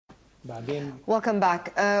Welcome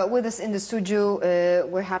back. With us in the studio,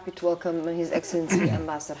 we're happy to welcome His Excellency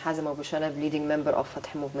Ambassador Hazem Abu Shanab, leading member of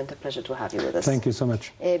Fatah Movement. A pleasure to have you with us. Thank you so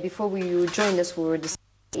much. Before you joined us, we were discussing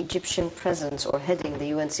Egyptian presence or heading the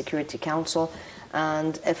UN Security Council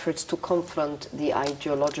and efforts to confront the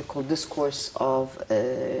ideological discourse of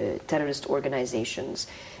terrorist organizations.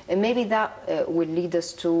 And maybe that will lead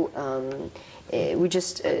us to, we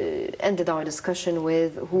just ended our discussion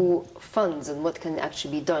with who funds and what can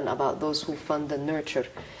actually be done about those who fund and nurture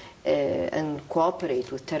and cooperate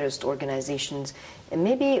with terrorist organizations. And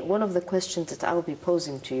maybe one of the questions that I will be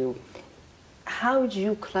posing to you, how do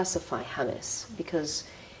you classify Hamas? Because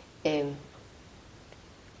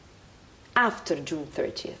after June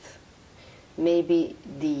 30th, maybe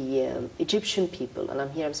the Egyptian people, and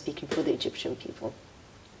I'm speaking for the Egyptian people,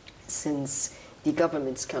 since the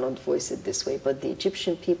governments cannot voice it this way, but the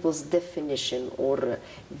Egyptian people's definition or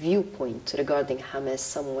viewpoint regarding Hamas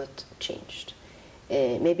somewhat changed.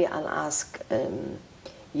 Maybe I'll ask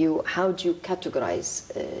you, how do you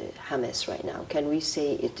categorize Hamas right now? Can we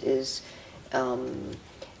say it is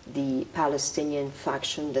the Palestinian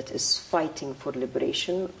faction that is fighting for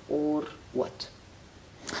liberation, or what?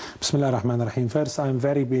 Bismillah ar-Rahman ar-Rahim. First, I'm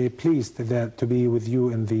very pleased to be with you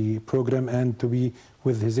in the program and to be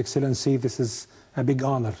with His Excellency. This is a big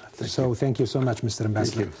honor. Thank you so much, Mr.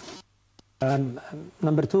 Ambassador.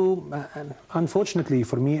 Number two, unfortunately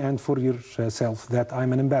for me and for yourself, that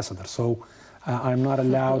I'm an ambassador. So I'm not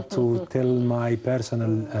allowed to tell my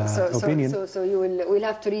personal opinion. So we'll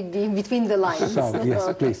have to read between the lines. So,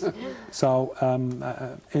 yes, please. So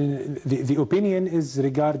the opinion is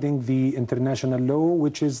regarding the international law,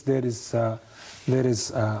 which is there is a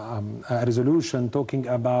resolution talking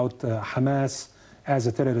about Hamas as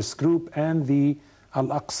a terrorist group and the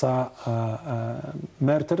Al-Aqsa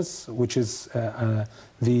murders, which is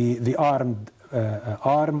the armed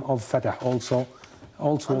arm of Fatah also.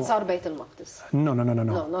 Ansar Bayt al-Maqdis. No. No,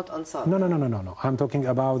 not Ansar. No. I'm talking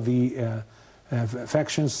about the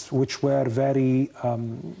factions which were very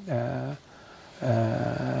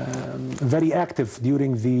active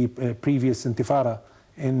during the previous Intifada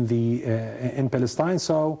in Palestine.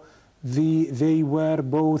 So they were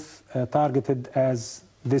both targeted as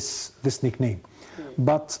this nickname.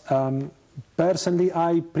 But personally,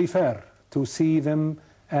 I prefer to see them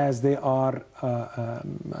as they are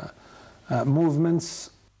movements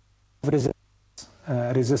of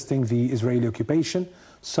resisting the Israeli occupation.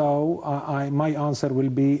 So my answer will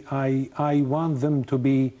be, I want them to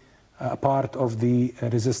be a part of the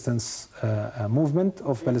resistance movement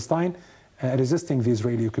of Palestine, resisting the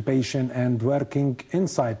Israeli occupation and working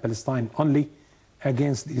inside Palestine only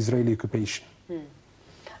against the Israeli occupation.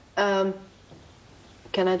 Can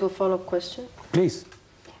I do a follow-up question? Please.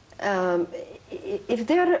 If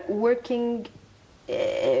they're working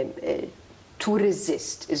to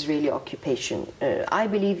resist Israeli occupation, I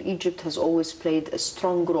believe Egypt has always played a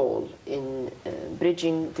strong role in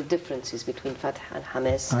bridging the differences between Fatah and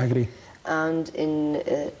Hamas. I agree. And in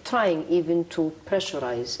trying even to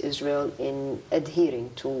pressurize Israel in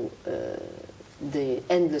adhering to the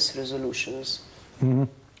endless resolutions.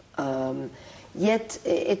 Yet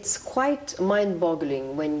it's quite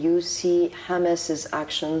mind-boggling when you see Hamas's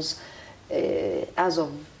actions as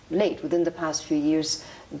of late, within the past few years,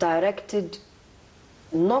 directed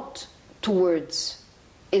not towards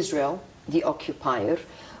Israel, the occupier,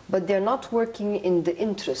 but they're not working in the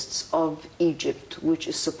interests of Egypt, which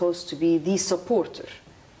is supposed to be the supporter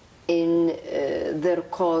in their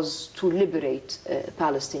cause to liberate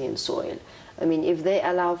Palestinian soil. I mean, if they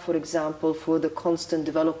allow, for example, for the constant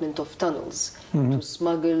development of tunnels to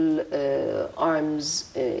smuggle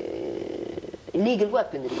arms, illegal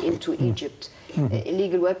weaponry into Egypt,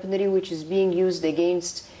 illegal weaponry which is being used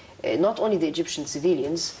against not only the Egyptian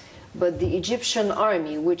civilians, but the Egyptian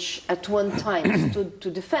army, which at one time stood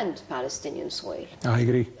to defend Palestinian soil. I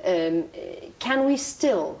agree. Can we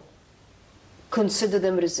still consider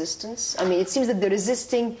them resistance? I mean, it seems that they're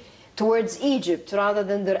resisting towards Egypt rather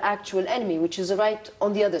than their actual enemy, which is right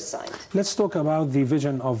on the other side. Let's talk about the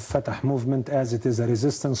vision of Fatah movement as it is a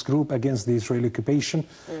resistance group against the Israeli occupation,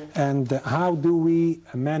 and how do we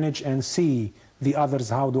manage and see the others,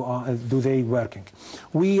 how do they working?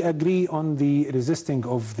 We agree on the resisting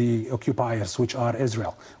of the occupiers, which are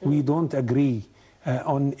Israel. We don't agree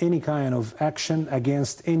on any kind of action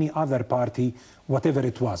against any other party, whatever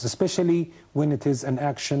it was, especially when it is an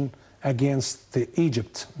action against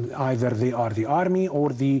Egypt. Either they are the army or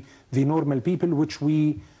the normal people, which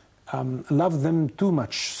we love them too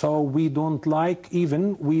much. So we don't like,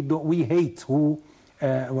 even we hate who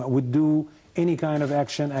would do any kind of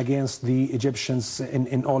action against the Egyptians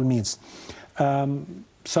in all means.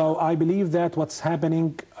 So I believe that what's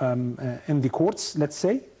happening in the courts, let's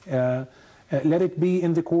say, let it be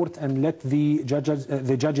in the court and let the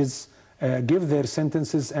judges give their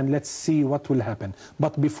sentences, and let's see what will happen.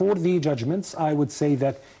 But before the judgments, I would say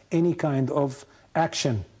that any kind of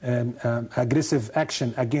action, aggressive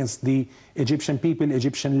action against the Egyptian people,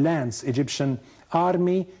 Egyptian lands, Egyptian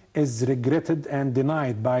army is regretted and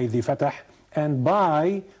denied by the Fatah and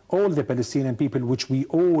by all the Palestinian people, which we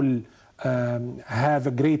all have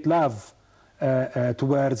a great love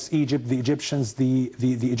towards Egypt, the Egyptians, the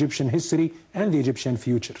Egyptian history and the Egyptian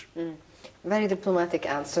future. Very diplomatic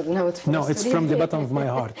answer. No, it's from the bottom of my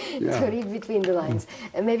heart. To read between the lines.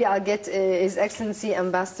 And maybe I'll get His Excellency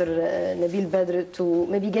Ambassador Nabil Badr to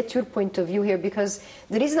maybe get your point of view here, because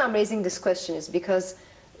the reason I'm raising this question is because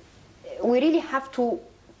we really have to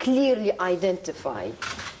clearly identify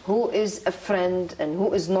who is a friend and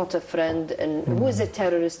who is not a friend, and who is a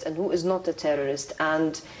terrorist and who is not a terrorist.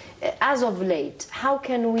 And as of late, how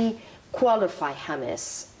can we qualify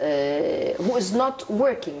Hamas, who is not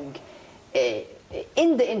working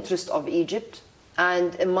in the interest of Egypt,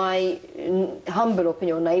 and in my humble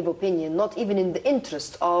opinion, naive opinion, not even in the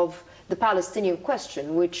interest of the Palestinian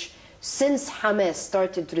question, which since Hamas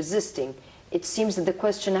started resisting, it seems that the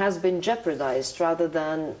question has been jeopardized rather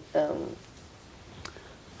than...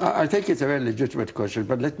 I think it's a very legitimate question,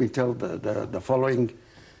 but let me tell the following,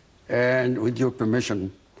 and with your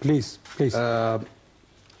permission. Please, please. Now,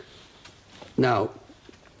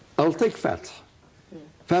 I'll take Fatah.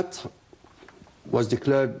 Fatah was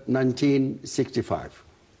declared 1965,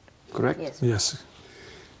 correct? Yes. Yes.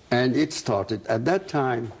 And it started at that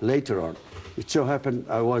time. Later on, it so happened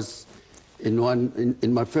I was in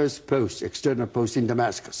my first post, external post in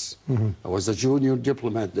Damascus. I was a junior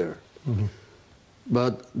diplomat there.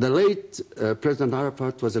 But the late President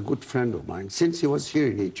Arafat was a good friend of mine since he was here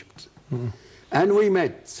in Egypt. And we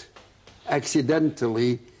met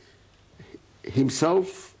accidentally,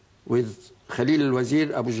 himself with Khalil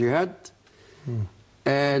al-Wazir Abu Jihad,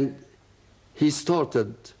 and he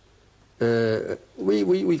started,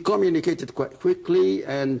 we communicated quite quickly,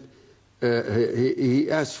 and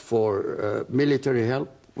he asked for military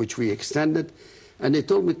help, which we extended. And he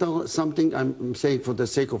told me something, I'm saying for the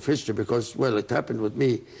sake of history, because, well, it happened with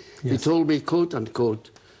me. Yes. He told me, quote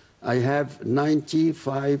unquote, I have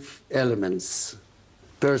 95 elements,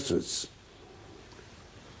 persons,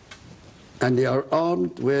 and they are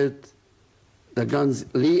armed with the guns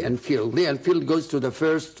Lee and Field. Lee and Field goes to the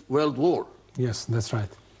First World War. Yes, that's right.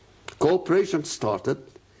 Cooperation started,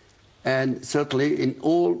 and certainly in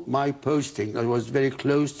all my posting, I was very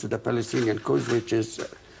close to the Palestinian cause, which is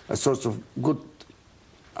a source of good,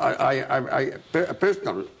 a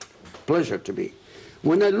personal pleasure to me.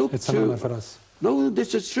 When I look it's an honor for us. No,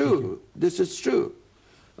 this is true. This is true.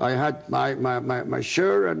 I had my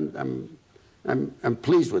share, and I'm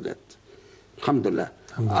pleased with it. Alhamdulillah.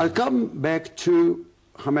 I'll come back to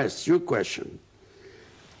Hamas, your question.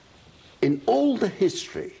 In all the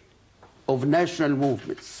history of national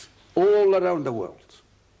movements all around the world,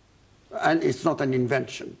 and it's not an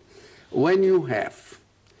invention, when you have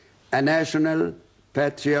a national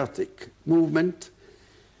patriotic movement,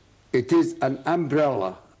 it is an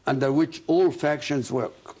umbrella under which all factions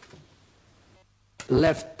work.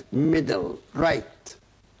 Left, middle, right,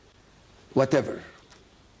 whatever.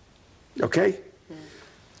 Okay?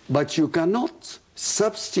 But you cannot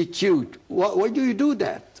substitute. Why do you do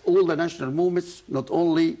that? All the national movements, not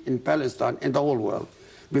only in Palestine, in the whole world.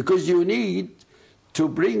 Because you need to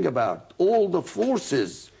bring about all the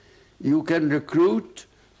forces you can recruit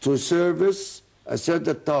to service a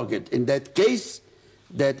certain target. In that case,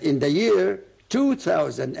 that in the year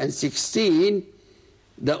 2016,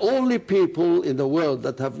 the only people in the world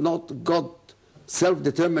that have not got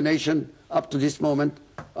self-determination up to this moment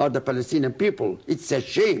are the Palestinian people. It's a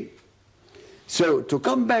shame. So to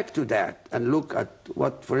come back to that and look at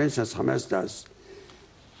what, for instance, Hamas does,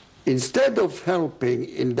 instead of helping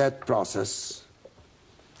in that process,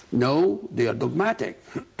 no, they are dogmatic.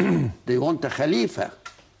 They want a Khalifa.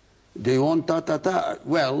 They want ta-ta-ta.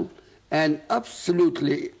 Well, and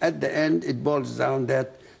absolutely at the end it boils down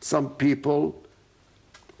that some people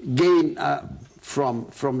gain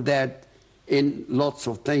from that in lots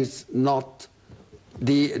of things, not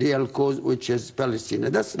the real cause, which is Palestine.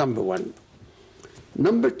 That's number one.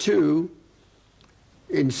 Number two,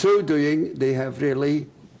 in so doing, they have really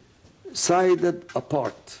sided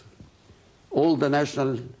apart all the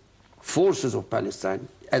national forces of Palestine.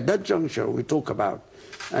 At that juncture, we talk about,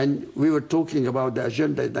 and we were talking about the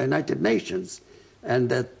agenda of the United Nations, and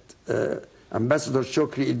that Ambassador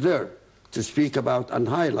Shokri is there to speak about and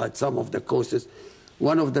highlight some of the causes.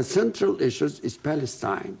 one of the central issues is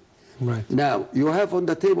Palestine. Right. Now, you have on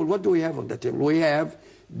the table, what do we have on the table? We have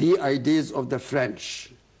the ideas of the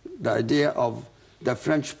French, the idea of the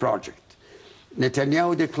French project.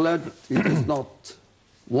 Netanyahu declared he does not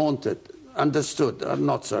want it. Understood, I'm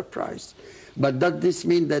not surprised. But does this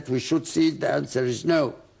mean that we should see? The answer is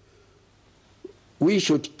no. We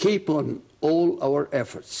should keep on all our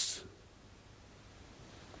efforts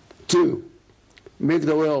to make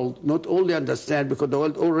the world not only understand, because the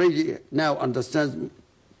world already now understands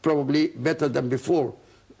probably better than before,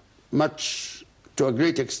 much to a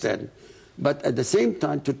great extent, but at the same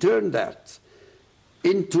time to turn that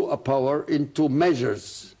into a power, into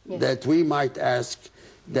measures that we might ask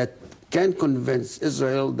that can convince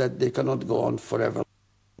Israel that they cannot go on forever.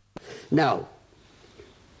 Now,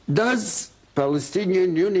 does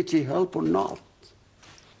Palestinian unity help or not?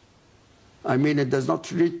 I mean, it does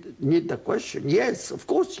not need the question. Yes, of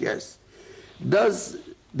course, yes. Does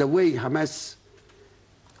the way Hamas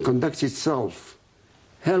conducts itself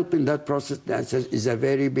help in that process? The answer is a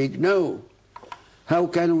very big no. How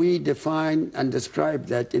can we define and describe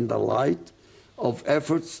that in the light of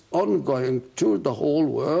efforts ongoing to the whole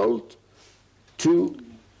world to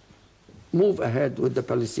move ahead with the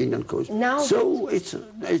Palestinian cause? Now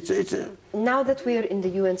Now that we are in the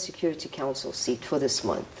UN Security Council seat for this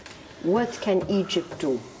month, what can Egypt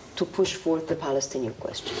do to push forth the Palestinian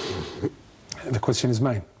question? The question is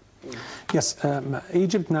mine. Yes,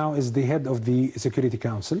 Egypt now is the head of the Security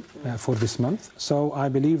Council for this month, so I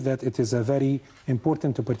believe that it is a very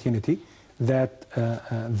important opportunity that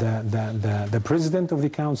the president of the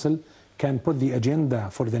council can put the agenda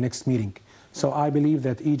for the next meeting. So I believe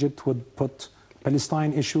that Egypt would put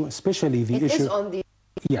Palestine issue, especially the issue... It is on the...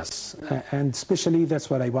 Yes, and especially that's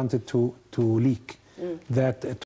what I wanted to leak, that